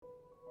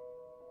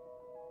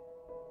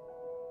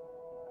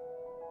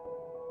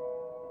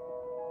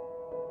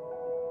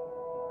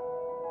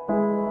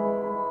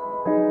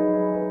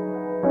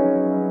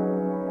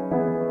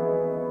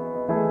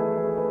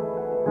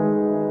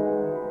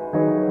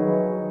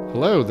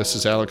Hello, this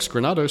is Alex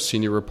Granados,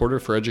 Senior Reporter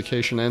for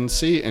Education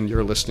NC, and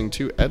you're listening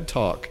to Ed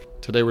Talk.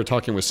 Today we're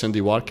talking with Cindy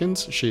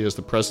Watkins. She is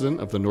the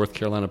president of the North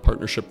Carolina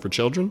Partnership for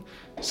Children.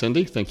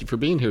 Cindy, thank you for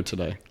being here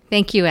today.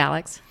 Thank you,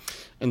 Alex.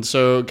 And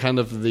so kind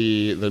of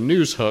the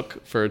news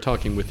hook for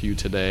talking with you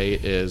today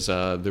is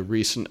the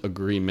recent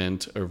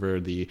agreement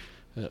over the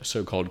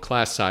so-called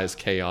class size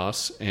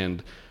chaos.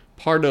 And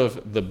part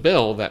of the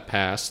bill that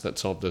passed that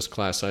solved this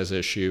class size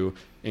issue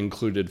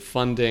included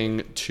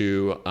funding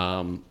to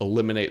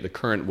eliminate the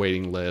current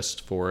waiting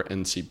list for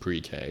NC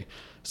pre-K.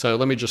 So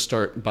let me just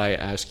start by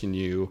asking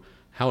you,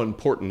 how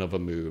important of a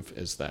move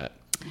is that?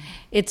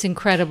 It's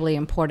incredibly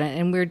important,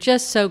 and we're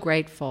just so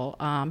grateful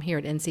here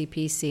at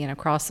NCPC and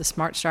across the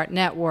Smart Start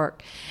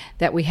Network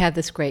that we have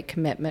this great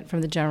commitment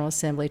from the General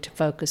Assembly to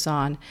focus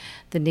on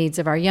the needs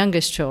of our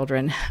youngest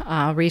children.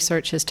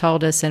 Research has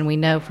told us, and we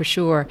know for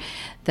sure,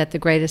 that the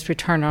greatest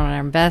return on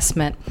our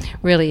investment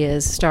really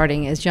is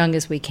starting as young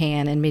as we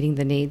can and meeting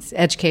the needs,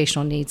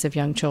 educational needs of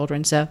young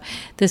children. So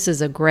this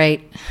is a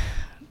great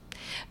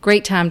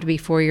time to be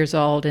 4 years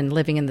old and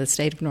living in the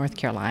state of North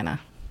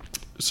Carolina.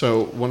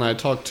 So when I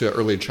talk to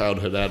early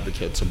childhood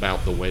advocates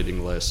about the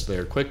waiting list,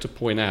 they're quick to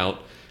point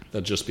out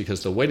that just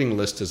because the waiting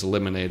list is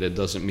eliminated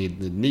doesn't mean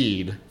the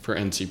need for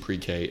NC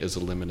pre-K is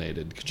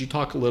eliminated. Could you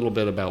talk a little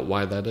bit about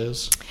why that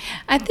is?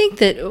 I think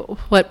that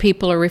what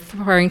people are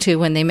referring to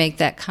when they make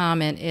that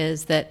comment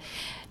is that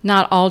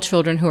not all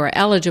children who are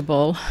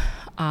eligible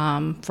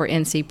for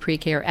NC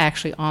pre-K are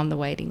actually on the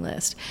waiting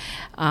list,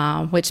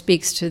 which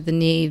speaks to the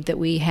need that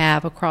we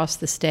have across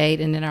the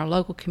state and in our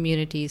local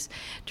communities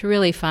to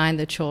really find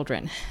the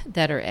children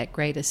that are at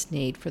greatest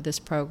need for this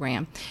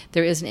program.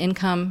 There is an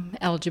income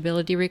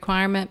eligibility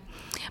requirement,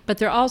 but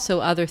there are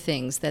also other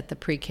things that the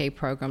pre-K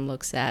program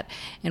looks at.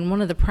 And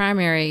one of the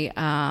primary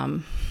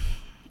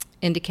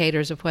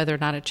indicators of whether or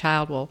not a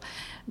child will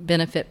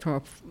benefit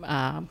from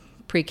a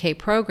pre-K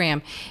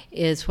program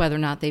is whether or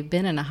not they've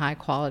been in a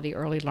high-quality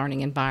early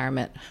learning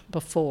environment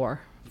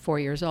before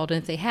 4 years old.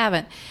 And if they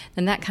haven't,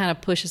 then that kind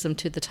of pushes them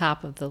to the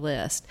top of the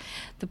list.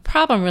 The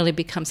problem really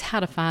becomes how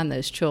to find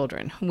those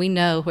children. We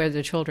know where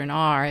the children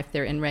are if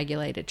they're in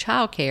regulated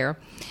child care,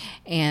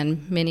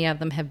 and many of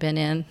them have been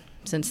in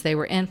since they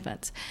were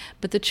infants.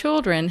 But the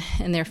children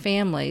and their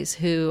families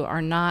who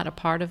are not a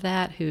part of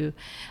that, who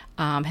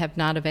have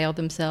not availed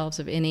themselves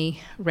of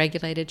any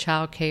regulated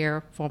child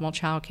care, formal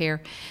child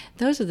care,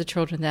 those are the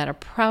children that are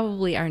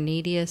probably our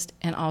neediest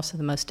and also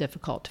the most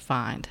difficult to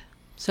find.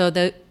 So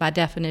by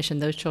definition,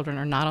 those children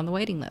are not on the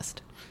waiting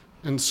list.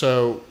 And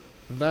so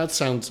that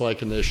sounds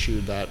like an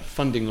issue that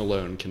funding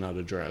alone cannot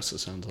address. It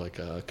sounds like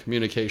a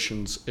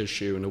communications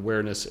issue, an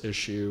awareness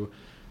issue.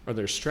 Are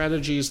there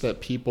strategies that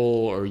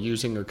people are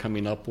using or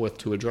coming up with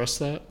to address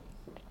that?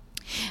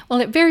 Well,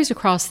 it varies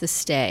across the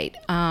state.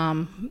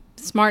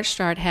 Smart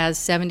Start has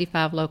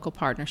 75 local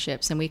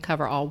partnerships, and we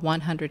cover all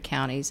 100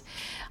 counties,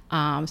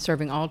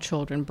 serving all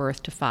children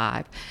birth to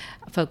 5,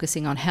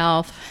 focusing on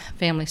health,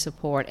 family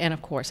support, and,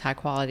 of course,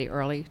 high-quality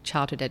early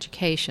childhood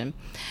education.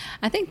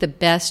 I think the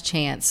best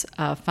chance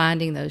of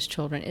finding those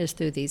children is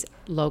through these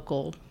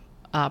local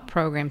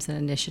programs and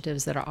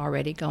initiatives that are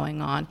already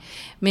going on.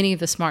 Many of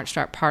the Smart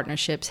Start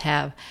partnerships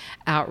have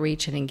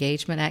outreach and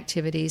engagement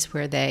activities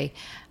where they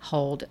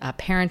hold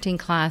parenting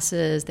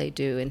classes, they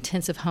do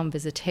intensive home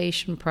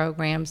visitation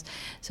programs.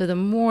 So the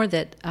more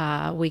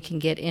that we can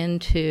get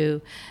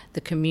into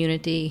the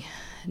community,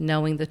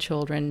 knowing the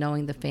children,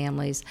 knowing the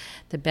families,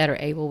 the better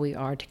able we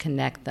are to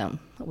connect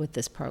them with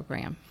this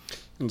program.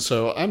 And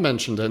so I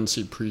mentioned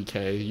NC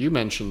Pre-K, you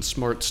mentioned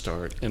Smart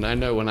Start, and I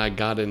know when I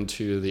got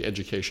into the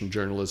education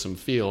journalism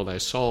field, I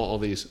saw all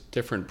these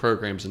different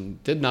programs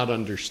and did not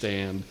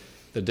understand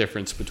the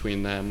difference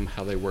between them,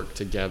 how they work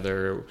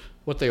together,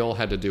 what they all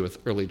had to do with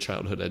early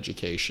childhood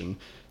education.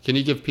 Can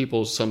you give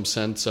people some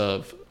sense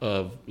of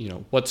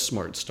what's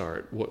Smart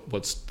Start?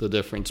 What's the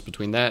difference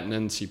between that and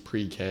NC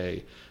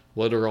Pre-K?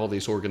 What are all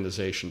these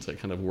organizations that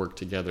kind of work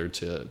together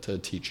to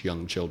teach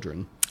young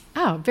children?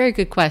 Oh, very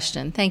good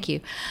question. Thank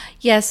you.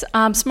 Yes,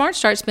 Smart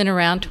Start's been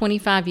around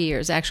 25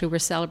 years. Actually, we're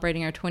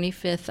celebrating our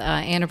 25th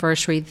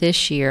anniversary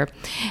this year.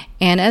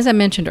 And as I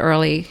mentioned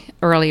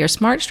earlier,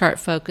 Smart Start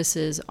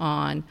focuses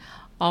on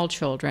all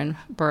children,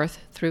 birth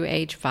through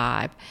age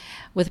 5,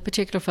 with a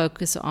particular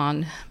focus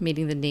on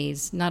meeting the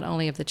needs not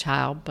only of the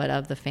child but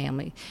of the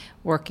family,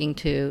 working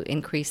to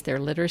increase their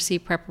literacy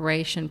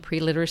preparation,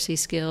 pre-literacy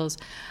skills,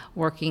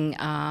 working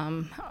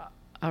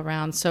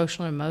around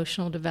social and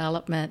emotional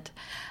development,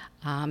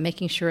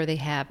 making sure they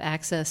have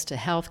access to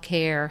health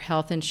care,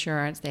 health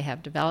insurance, they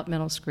have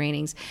developmental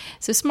screenings.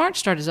 So Smart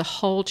Start is a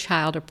whole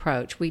child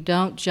approach. We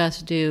don't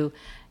just do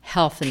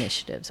health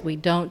initiatives. We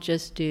don't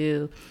just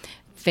do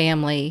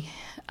family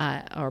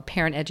or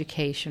parent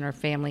education or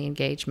family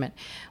engagement.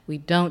 We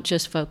don't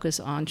just focus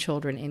on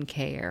children in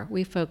care.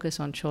 We focus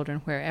on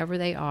children wherever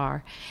they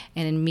are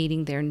and in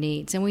meeting their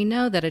needs. And we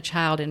know that a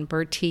child in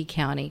Bertie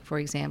County, for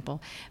example,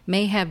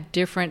 may have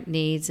different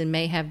needs and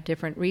may have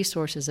different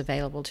resources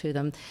available to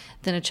them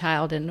than a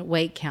child in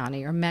Wake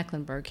County or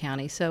Mecklenburg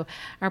County. So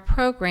our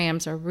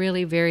programs are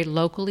really very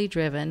locally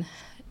driven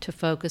to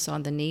focus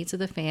on the needs of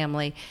the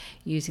family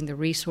using the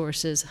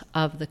resources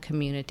of the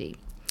community.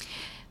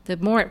 The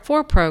More at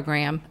 4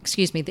 program, the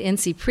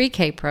NC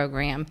Pre-K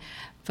program,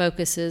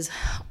 focuses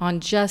on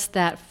just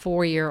that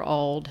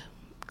 4-year-old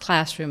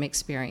classroom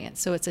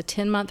experience. So it's a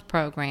 10-month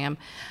program,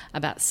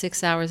 about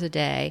 6 hours a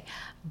day,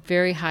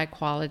 very high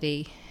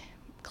quality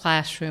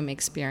classroom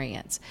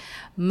experience.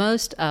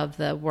 Most of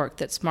the work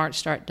that Smart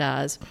Start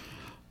does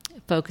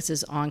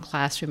focuses on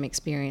classroom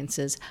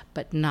experiences,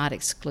 but not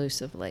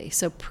exclusively.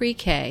 So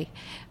pre-K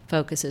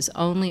focuses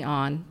only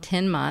on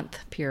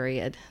 10-month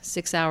period,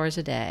 6 hours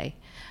a day,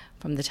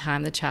 from the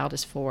time the child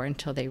is 4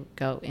 until they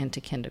go into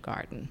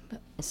kindergarten.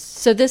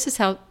 So this is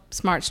how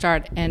Smart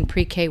Start and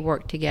pre-K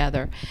work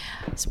together.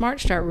 Smart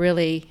Start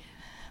really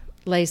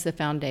lays the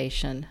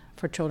foundation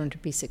for children to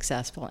be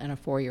successful in a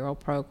 4-year-old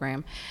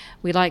program.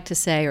 We like to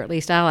say, or at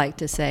least I like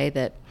to say,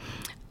 that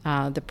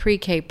the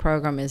pre-K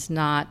program is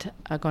not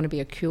going to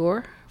be a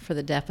cure for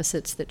the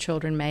deficits that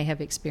children may have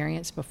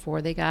experienced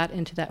before they got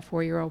into that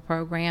 4-year-old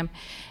program,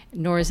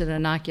 nor is it an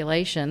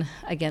inoculation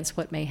against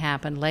what may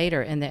happen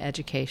later in their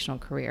educational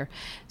career.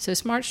 So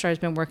Smart Start has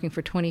been working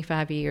for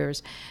 25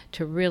 years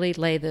to really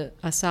lay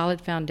a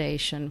solid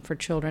foundation for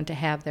children to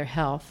have their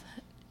health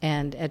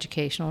and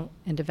educational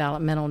and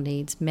developmental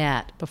needs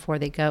met before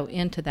they go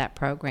into that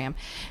program.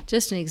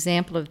 Just an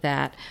example of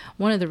that,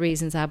 one of the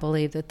reasons I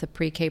believe that the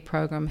pre-K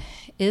program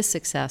is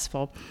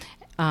successful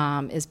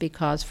is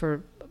because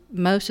for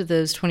most of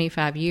those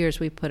 25 years,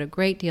 we put a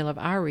great deal of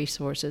our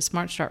resources,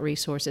 Smart Start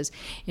resources,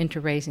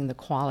 into raising the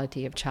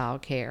quality of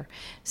child care.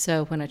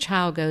 So when a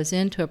child goes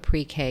into a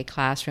pre-K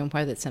classroom,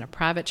 whether it's in a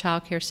private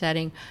child care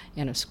setting,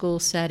 in a school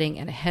setting,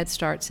 in a Head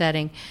Start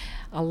setting,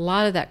 a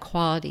lot of that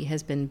quality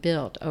has been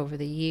built over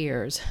the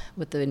years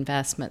with the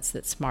investments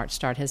that Smart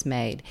Start has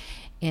made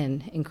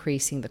in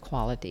increasing the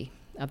quality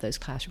of those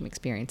classroom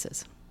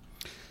experiences.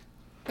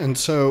 And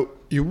so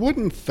you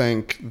wouldn't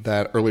think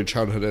that early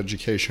childhood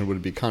education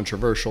would be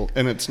controversial,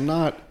 and it's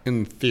not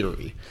in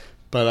theory.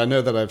 But I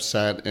know that I've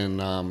sat in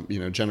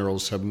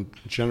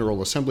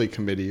General Assembly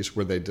committees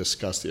where they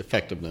discuss the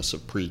effectiveness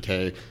of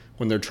pre-K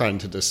when they're trying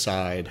to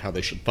decide how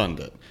they should fund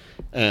it.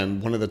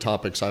 And one of the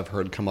topics I've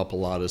heard come up a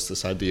lot is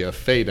this idea of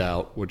fade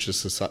out, which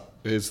is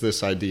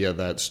this idea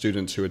that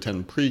students who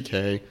attend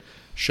pre-K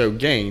show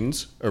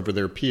gains over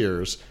their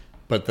peers,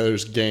 but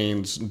those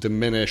gains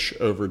diminish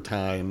over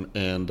time,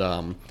 and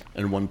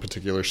in one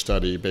particular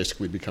study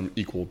basically become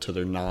equal to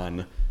their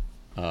non-pre-K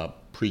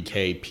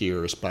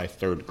peers by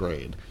 3rd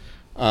grade.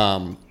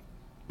 And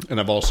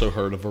I've also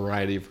heard a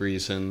variety of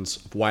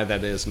reasons why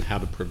that is and how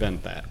to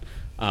prevent that.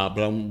 But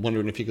I'm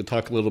wondering if you could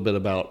talk a little bit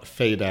about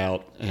fade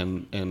out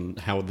and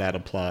how that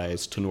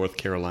applies to North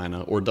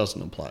Carolina or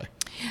doesn't apply.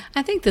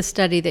 I think the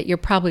study that you're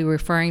probably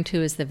referring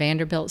to is the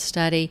Vanderbilt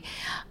study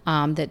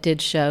that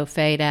did show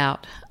fade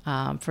out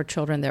for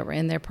children that were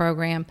in their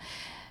program.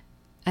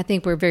 I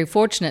think we're very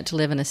fortunate to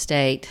live in a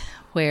state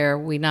where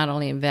we not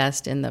only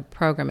invest in the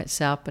program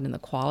itself, but in the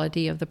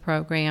quality of the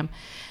program.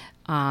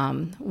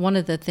 One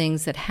of the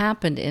things that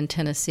happened in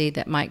Tennessee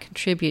that might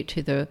contribute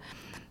to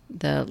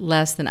the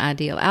less than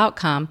ideal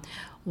outcome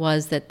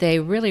was that they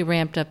really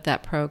ramped up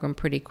that program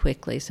pretty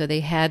quickly. So they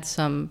had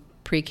some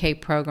pre-K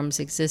programs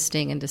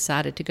existing and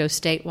decided to go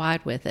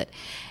statewide with it.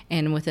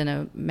 And within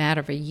a matter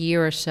of a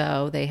year or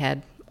so, they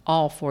had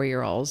all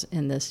 4-year-olds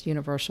in this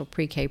universal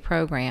pre-K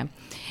program.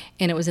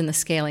 And it was in the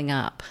scaling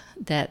up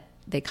that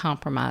they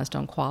compromised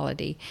on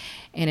quality.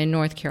 And in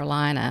North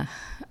Carolina,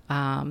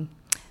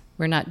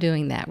 we're not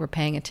doing that. We're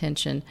paying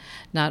attention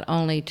not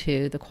only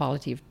to the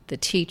quality of the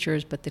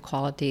teachers, but the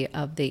quality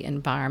of the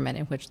environment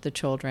in which the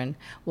children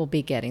will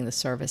be getting the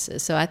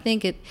services. So I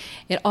think it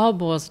all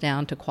boils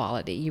down to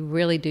quality. You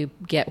really do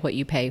get what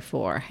you pay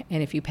for.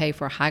 And if you pay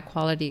for a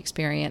high-quality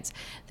experience,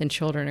 then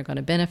children are going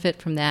to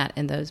benefit from that,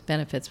 and those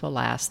benefits will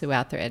last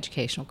throughout their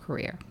educational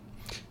career.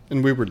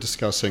 And we were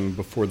discussing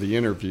before the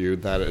interview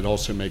that it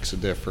also makes a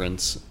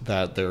difference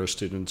that there are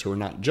students who are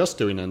not just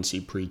doing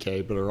NC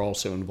Pre-K, but are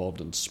also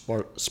involved in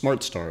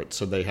Smart Start,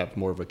 so they have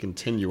more of a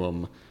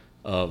continuum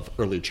of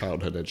early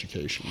childhood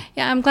education.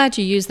 Yeah, I'm glad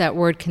you used that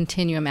word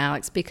continuum,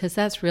 Alex, because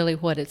that's really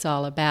what it's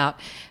all about.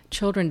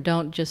 Children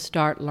don't just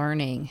start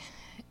learning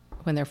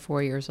when they're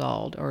 4 years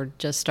old or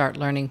just start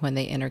learning when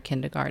they enter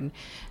kindergarten.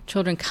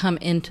 Children come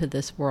into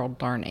this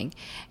world learning,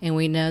 and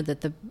we know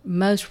that the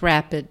most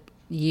rapid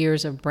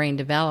years of brain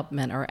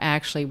development are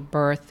actually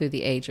birthed through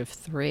the age of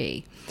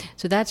 3.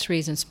 So that's the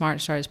reason Smart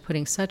Start is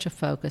putting such a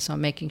focus on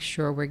making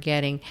sure we're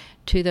getting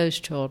to those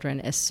children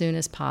as soon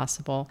as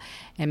possible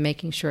and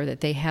making sure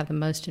that they have the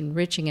most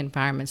enriching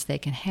environments they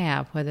can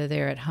have, whether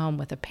they're at home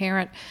with a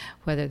parent,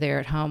 whether they're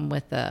at home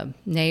with a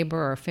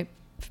neighbor or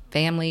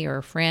family or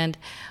a friend.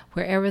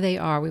 Wherever they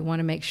are, we want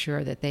to make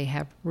sure that they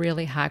have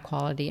really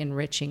high-quality,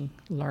 enriching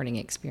learning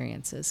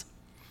experiences.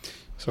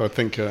 So I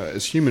think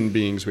as human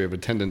beings, we have a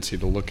tendency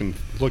to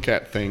look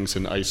at things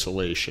in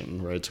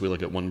isolation, right? So we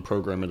look at one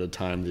program at a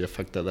time, the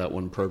effect that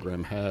one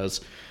program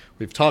has.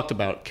 We've talked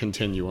about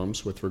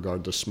continuums with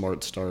regard to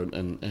Smart Start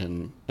and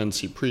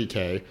NC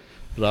Pre-K,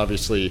 but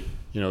obviously,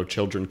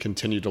 children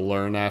continue to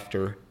learn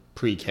after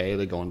pre-K,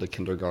 they go into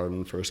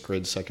kindergarten, first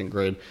grade, second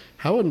grade.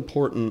 How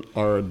important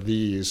are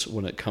these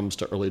when it comes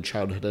to early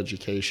childhood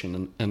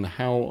education, and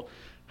how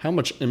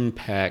much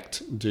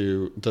impact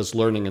does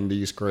learning in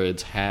these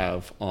grades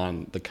have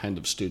on the kind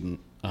of student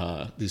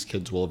these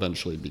kids will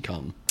eventually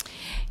become?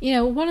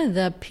 One of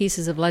the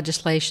pieces of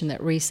legislation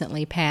that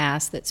recently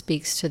passed that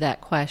speaks to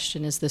that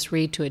question is this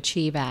Read to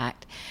Achieve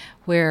Act,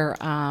 where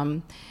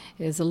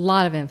there's a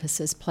lot of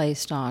emphasis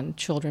placed on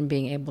children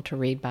being able to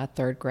read by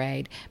third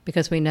grade,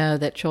 because we know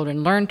that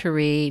children learn to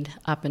read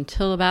up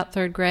until about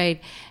third grade,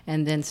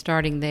 and then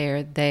starting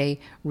there, they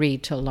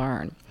read to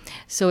learn.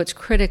 So it's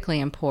critically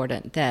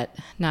important that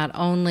not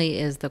only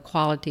is the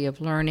quality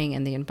of learning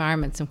and the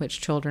environments in which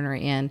children are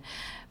in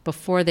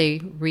before they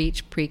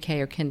reach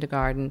pre-K or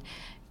kindergarten,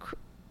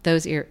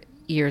 those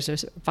years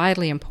are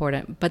vitally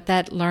important, but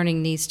that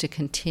learning needs to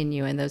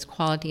continue in those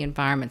quality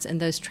environments and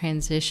those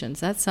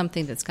transitions. That's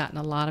something that's gotten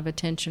a lot of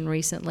attention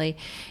recently,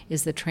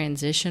 is the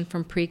transition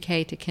from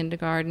pre-K to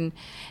kindergarten,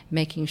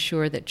 making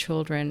sure that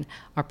children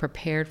are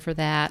prepared for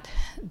that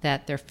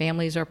their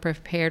families are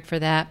prepared for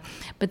that.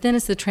 But then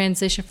it's the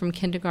transition from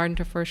kindergarten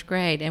to first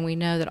grade, and we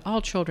know that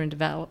all children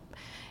develop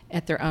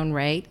at their own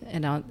rate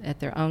and at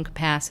their own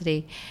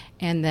capacity,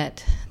 and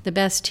that the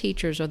best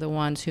teachers are the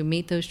ones who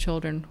meet those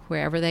children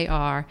wherever they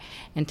are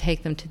and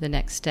take them to the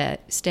next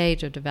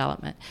stage of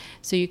development.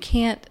 So you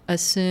can't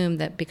assume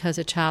that because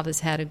a child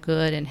has had a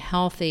good and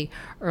healthy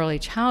early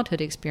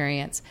childhood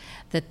experience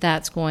that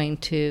that's going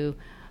to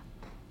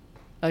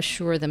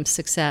assure them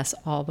success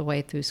all the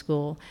way through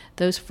school.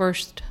 Those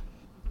first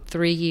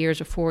 3 years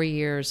or 4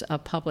 years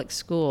of public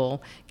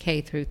school, K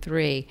through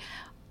 3,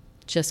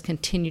 just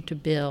continue to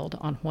build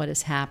on what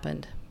has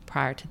happened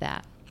prior to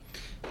that.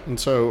 And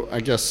so I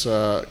guess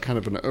kind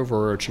of an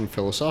overarching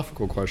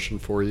philosophical question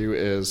for you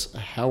is,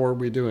 how are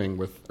we doing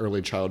with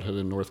early childhood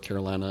in North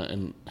Carolina,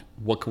 and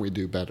what can we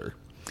do better?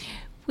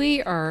 We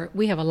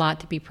have a lot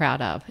to be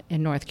proud of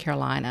in North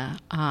Carolina.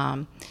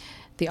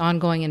 The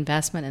ongoing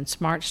investment in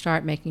Smart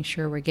Start, making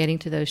sure we're getting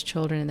to those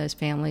children and those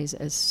families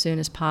as soon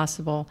as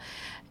possible,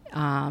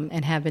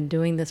 and have been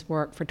doing this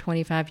work for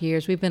 25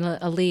 years. We've been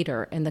a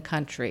leader in the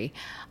country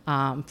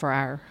for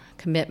our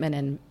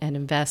commitment and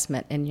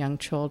investment in young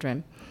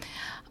children.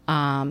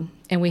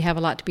 And we have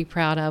a lot to be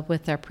proud of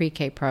with our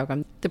pre-K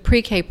program. The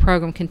pre-K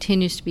program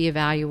continues to be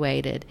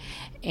evaluated,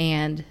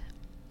 and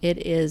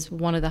it is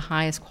one of the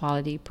highest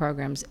quality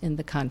programs in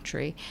the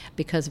country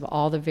because of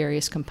all the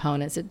various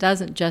components. It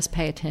doesn't just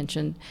pay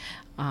attention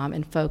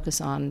and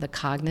focus on the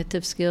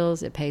cognitive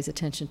skills. It pays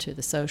attention to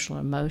the social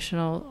and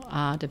emotional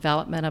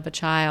development of a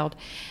child,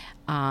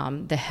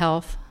 the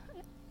health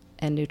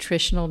and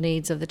nutritional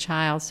needs of the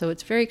child. So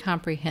it's very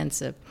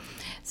comprehensive.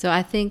 So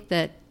I think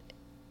that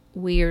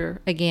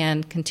we're,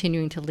 again,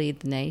 continuing to lead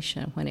the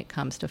nation when it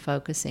comes to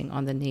focusing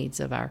on the needs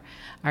of our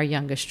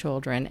youngest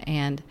children.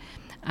 And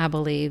I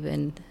believe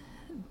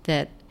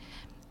that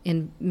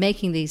in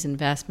making these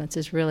investments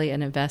is really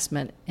an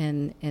investment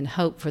in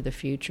hope for the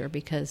future,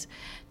 because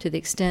to the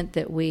extent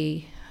that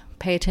we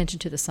pay attention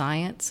to the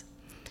science,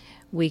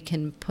 we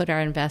can put our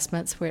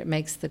investments where it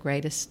makes the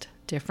greatest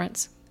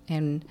difference.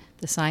 And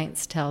the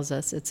science tells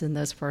us it's in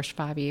those first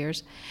 5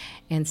 years.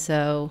 And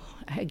so,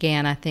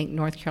 again, I think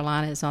North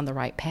Carolina is on the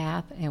right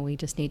path, and we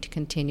just need to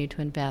continue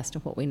to invest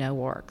in what we know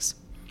works.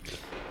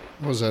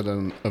 I was at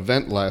an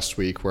event last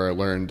week where I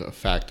learned a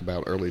fact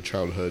about early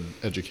childhood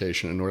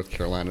education in North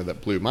Carolina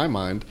that blew my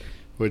mind,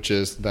 which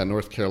is that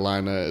North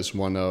Carolina is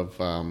one of,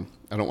 I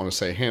don't want to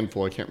say a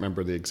handful, I can't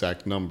remember the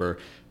exact number,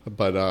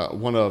 but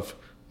one of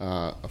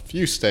a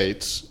few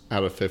states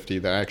out of 50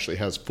 that actually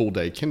has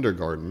full-day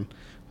kindergarten.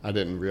 I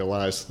didn't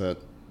realize that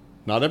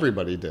not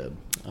everybody did.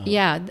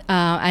 And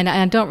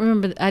I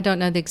don't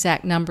know the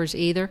exact numbers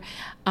either.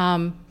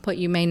 What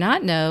you may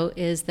not know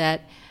is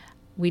that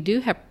we do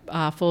have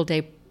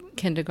full-day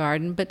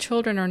kindergarten, but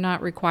children are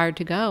not required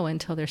to go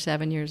until they're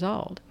 7 years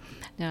old.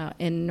 Now,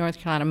 in North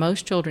Carolina,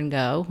 most children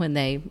go when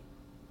they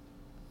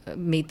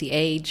meet the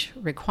age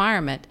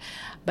requirement,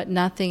 but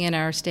nothing in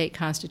our state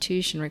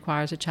constitution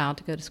requires a child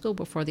to go to school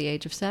before the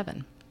age of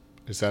 7.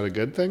 Is that a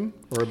good thing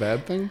or a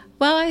bad thing?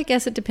 Well, I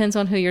guess it depends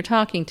on who you're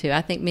talking to.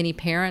 I think many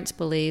parents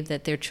believe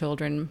that their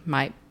children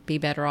might be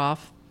better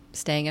off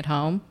staying at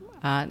home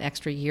an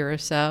extra year or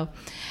so.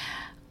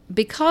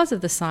 Because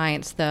of the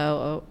science,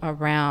 though,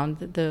 around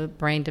the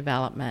brain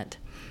development,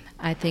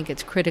 I think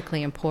it's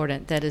critically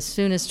important that as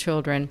soon as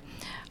children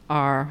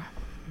are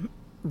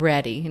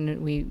ready,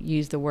 and we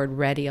use the word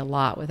ready a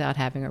lot without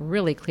having a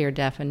really clear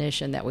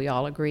definition that we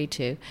all agree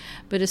to,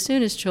 but as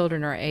soon as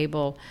children are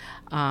able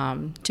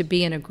to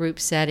be in a group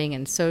setting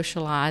and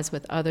socialize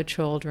with other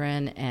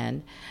children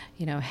and,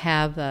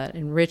 have an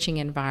enriching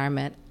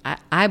environment,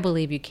 I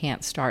believe you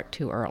can't start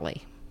too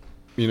early.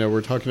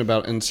 We're talking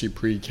about NC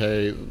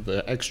Pre-K,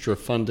 the extra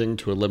funding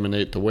to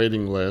eliminate the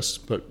waiting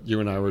list, but you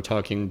and I were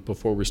talking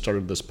before we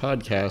started this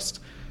podcast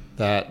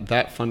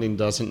that funding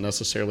doesn't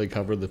necessarily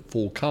cover the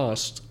full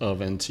cost of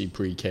NC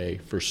pre-K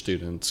for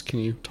students. Can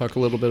you talk a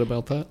little bit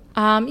about that?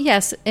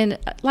 Yes. And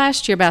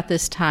last year about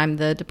this time,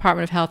 the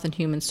Department of Health and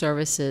Human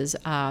Services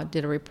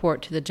did a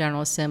report to the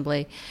General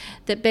Assembly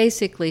that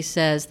basically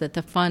says that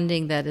the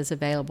funding that is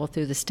available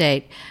through the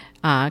state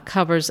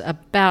covers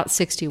about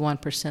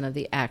 61% of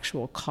the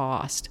actual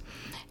cost.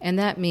 And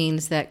that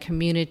means that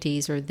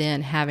communities are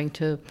then having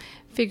to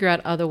figure out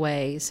other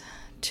ways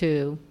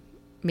to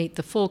meet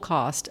the full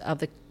cost of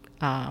the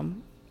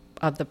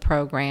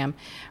program,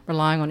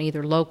 relying on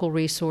either local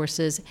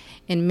resources.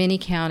 In many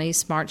counties,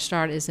 Smart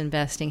Start is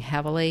investing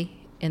heavily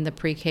in the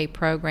pre-K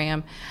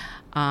program,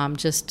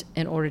 just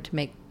in order to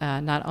make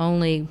not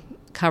only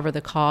cover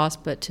the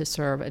cost, but to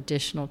serve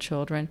additional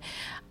children.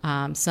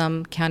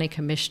 Some county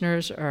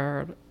commissioners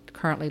are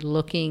currently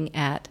looking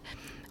at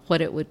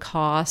what it would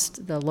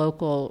cost the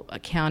local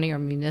county or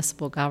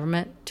municipal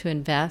government to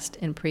invest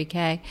in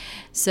pre-K.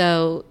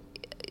 So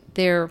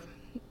the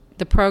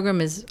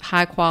program is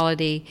high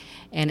quality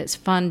and it's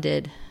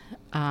funded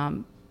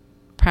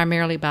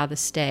primarily by the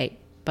state,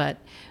 but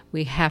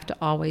we have to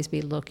always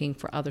be looking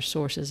for other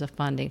sources of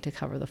funding to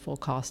cover the full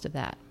cost of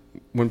that.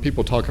 When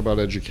people talk about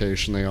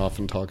education, they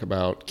often talk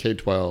about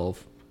K-12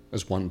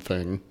 as one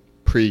thing,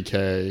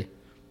 pre-K,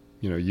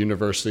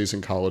 universities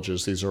and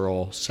colleges. These are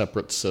all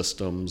separate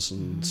systems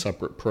and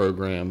separate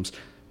programs,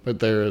 but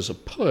there is a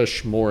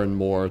push more and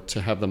more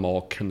to have them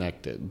all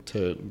connected,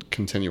 to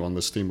continue on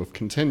this theme of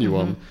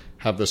continuum,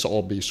 have this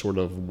all be sort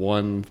of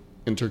one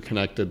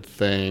interconnected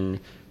thing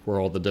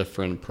where all the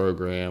different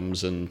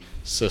programs and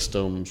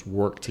systems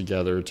work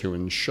together to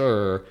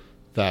ensure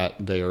that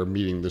they are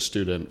meeting the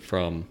student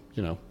from,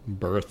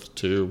 birth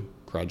to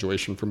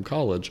graduation from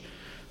college.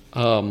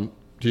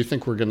 Do you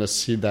think we're going to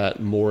see that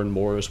more and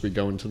more as we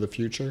go into the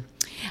future?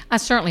 I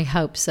certainly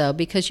hope so,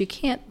 because you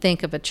can't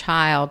think of a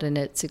child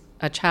and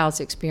a child's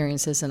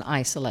experiences in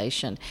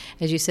isolation.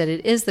 As you said,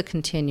 it is the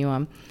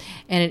continuum,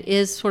 and it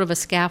is sort of a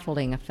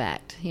scaffolding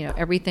effect.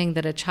 Everything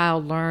that a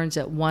child learns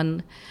at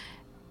one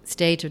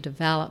stage of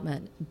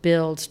development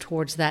builds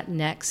towards that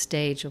next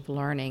stage of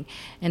learning.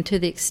 And to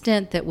the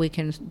extent that we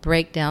can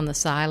break down the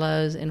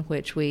silos in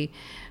which we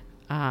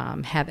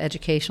have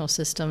educational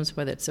systems,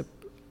 whether it's a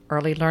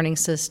early learning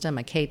system,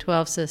 a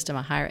K-12 system,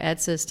 a higher ed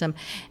system,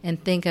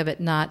 and think of it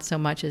not so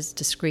much as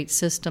discrete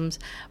systems,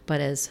 but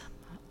as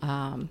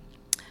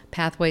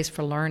pathways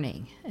for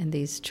learning. And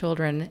these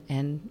children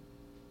and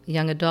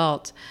young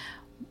adults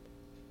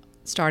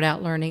start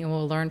out learning and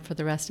will learn for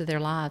the rest of their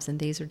lives, and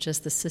these are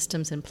just the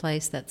systems in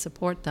place that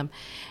support them.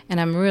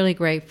 And I'm really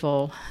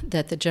grateful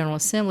that the General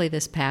Assembly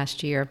this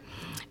past year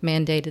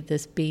mandated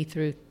this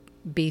B3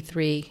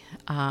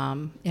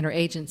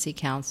 interagency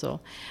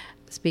council,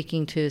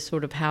 speaking to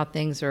sort of how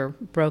things are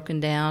broken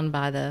down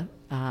by the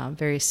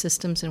various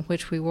systems in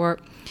which we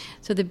work.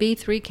 So the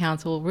B3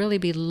 Council will really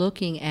be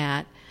looking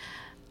at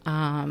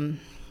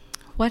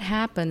what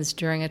happens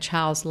during a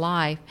child's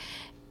life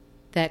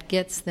that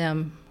gets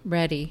them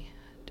ready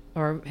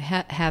or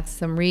have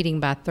them reading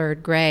by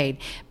third grade,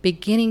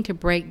 beginning to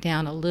break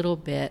down a little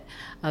bit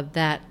of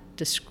that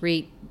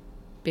discrete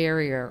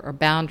barrier or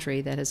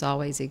boundary that has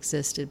always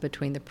existed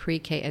between the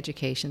pre-K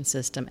education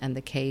system and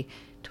the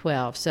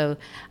K-12. So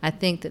I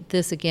think that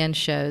this again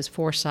shows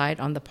foresight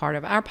on the part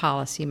of our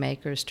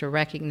policymakers to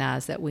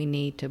recognize that we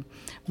need to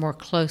more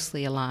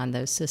closely align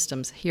those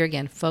systems. Here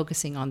again,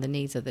 focusing on the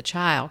needs of the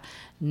child,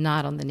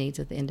 not on the needs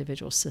of the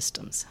individual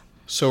systems.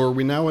 So are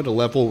we now at a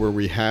level where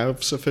we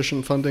have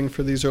sufficient funding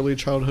for these early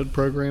childhood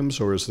programs,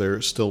 or is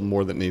there still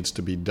more that needs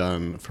to be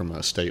done from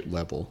a state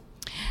level?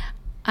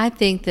 I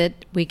think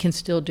that we can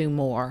still do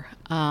more.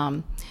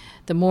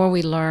 The more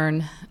we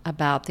learn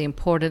about the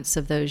importance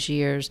of those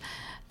years,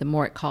 the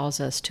more it calls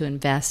us to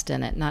invest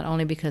in it, not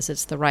only because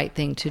it's the right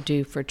thing to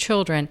do for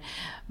children,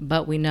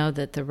 but we know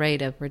that the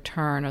rate of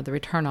return or the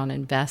return on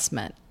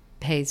investment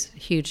pays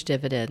huge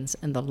dividends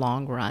in the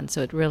long run.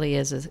 So it really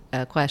is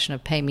a question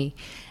of pay me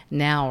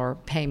now or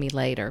pay me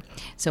later.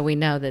 So we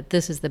know that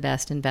this is the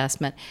best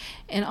investment.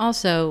 And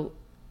also,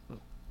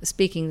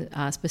 speaking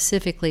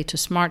specifically to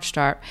Smart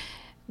Start,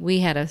 we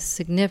had a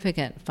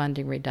significant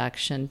funding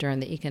reduction during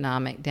the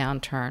economic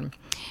downturn,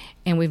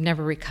 and we've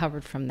never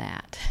recovered from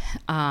that.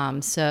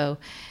 So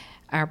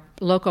our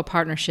local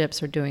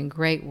partnerships are doing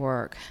great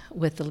work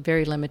with the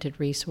very limited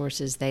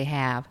resources they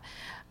have,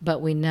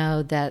 but we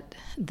know that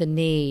the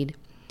need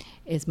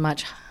is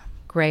much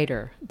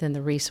greater than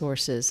the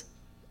resources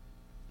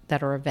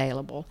that are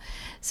available.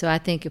 So I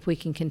think if we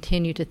can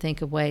continue to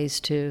think of ways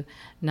to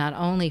not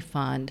only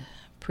fund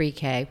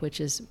pre-K,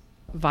 which is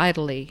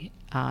vitally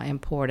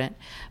important,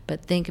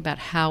 but think about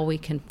how we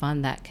can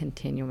fund that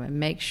continuum and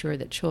make sure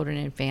that children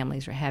and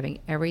families are having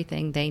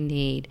everything they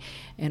need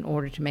in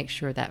order to make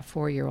sure that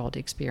 4-year-old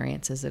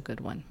experience is a good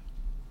one.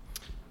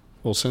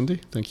 Well,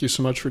 Cindy, thank you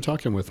so much for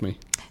talking with me.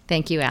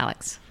 Thank you,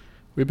 Alex.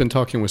 We've been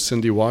talking with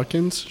Cindy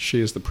Watkins. She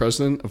is the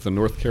president of the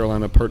North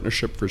Carolina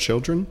Partnership for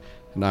Children,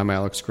 and I'm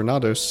Alex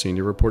Granados,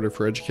 senior reporter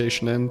for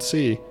Education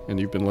NC, and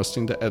you've been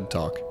listening to Ed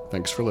Talk.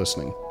 Thanks for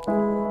listening.